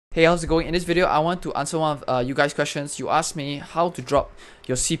Hey, how's it going? In this video, I want to answer one of you guys' questions. You asked me how to drop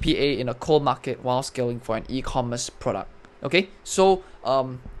your CPA in a cold market while scaling for an e-commerce product. Okay, so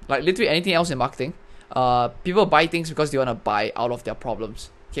like literally anything else in marketing, people buy things because they want to buy out of their problems.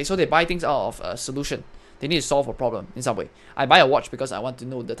 Okay, so they buy things out of a solution. They need to solve a problem in some way. I buy a watch because I want to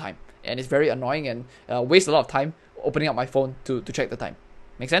know the time, and it's very annoying and waste a lot of time opening up my phone to check the time.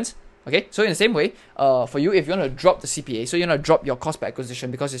 Make sense? Okay, so in the same way, for you, if you want to drop the CPA, so you want to drop your cost per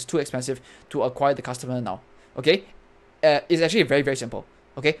acquisition because it's too expensive to acquire the customer now. Okay, it's actually very, very simple.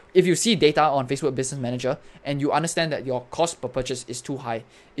 Okay, if you see data on Facebook Business Manager and you understand that your cost per purchase is too high,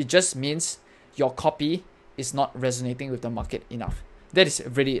 it just means your copy is not resonating with the market enough. That's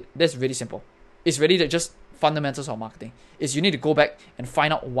really simple. It's really just fundamentals of marketing. Is you need to go back and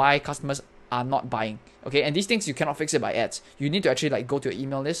find out why customers are not buying. Okay, and these things you cannot fix it by ads. You need to actually like go to your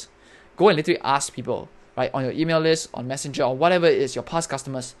email list. Go and literally ask people, right, on your email list, on Messenger, or whatever it is, your past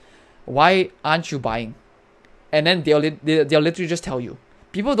customers, why aren't you buying? And then they'll literally just tell you.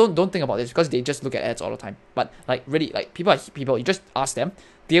 People don't think about this because they just look at ads all the time. But like really, like people are people. You just ask them,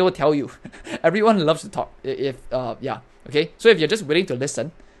 they will tell you. Everyone loves to talk. Okay. So if you're just willing to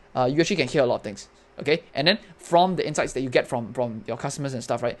listen, you actually can hear a lot of things. Okay, and then from the insights that you get from your customers and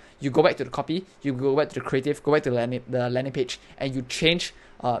stuff, right, you go back to the copy, you go back to the creative, go back to the landing page, and you change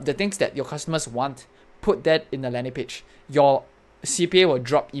the things that your customers want, put that in the landing page. Your CPA will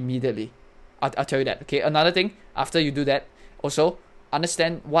drop immediately. I'll tell you that. Okay, another thing, after you do that, also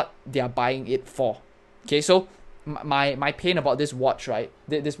understand what they are buying it for. Okay, so my pain about this watch, right,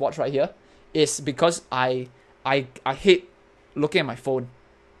 this watch right here, is because I hate looking at my phone.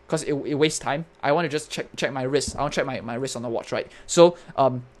 Because it wastes time. I want to just check my wrist. I want to check my wrist on the watch, right? So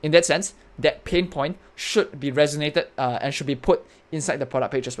in that sense, that pain point should be resonated and should be put inside the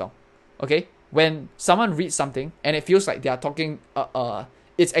product page as well. Okay? When someone reads something and it feels like they are talking,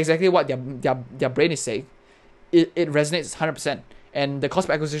 it's exactly what their brain is saying. It resonates 100%, and the cost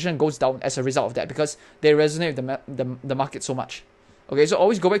per acquisition goes down as a result of that because they resonate with the market so much. Okay, so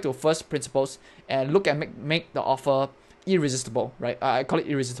always go back to first principles and look at make the offer irresistible, right? I call it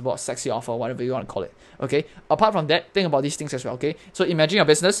irresistible, sexy offer, whatever you want to call it. Okay. Apart from that, think about these things as well. Okay. So imagine your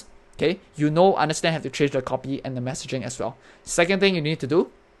business. Okay. Understand, have to change the copy and the messaging as well. Second thing you need to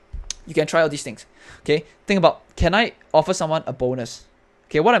do, you can try all these things. Okay. Think about, can I offer someone a bonus?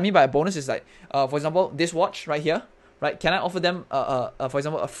 Okay. What I mean by a bonus is like, for example, this watch right here, right? Can I offer them, for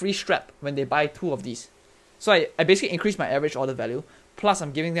example, a free strap when they buy 2 of these? So I basically increase my average order value. Plus,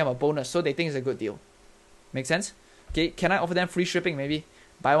 I'm giving them a bonus, so they think it's a good deal. Make sense? Okay, can I offer them free shipping? Maybe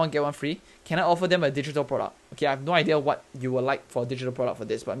buy one get one free. Can I offer them a digital product? Okay, I have no idea what you would like for a digital product for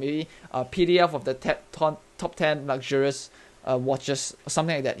this, but maybe a PDF of the top 10 luxurious watches, or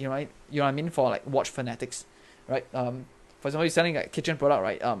something like that. You know what I mean, for like watch fanatics, right? For example, you're selling like kitchen product,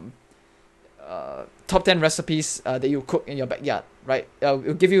 right? Top 10 recipes that you cook in your backyard, right?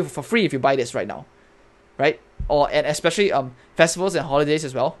 It'll give you for free if you buy this right now, right? And especially festivals and holidays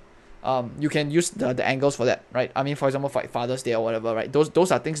as well. You can use the angles for that, right? I mean, for example, for like Father's Day or whatever, right?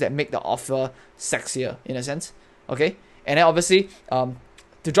 Those are things that make the offer sexier in a sense, okay? And then obviously,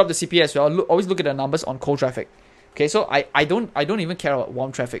 to drop the CPA as well, always look at the numbers on cold traffic. Okay, so I don't even care about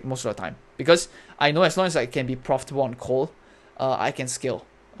warm traffic most of the time because I know as long as I can be profitable on cold, I can scale.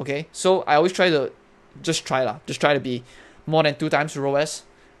 Okay, so I always try to just try to be more than 2 times ROAS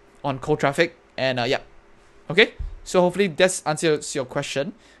on cold traffic, and yeah, okay. So hopefully that's answers your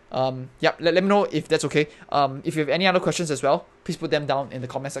question. Let me know if that's okay. If you have any other questions as well, please put them down in the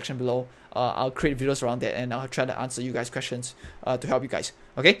comment section below. I'll create videos around that and I'll try to answer you guys questions to help you guys.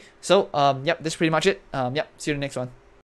 Okay, so that's pretty much it. See you in the next one.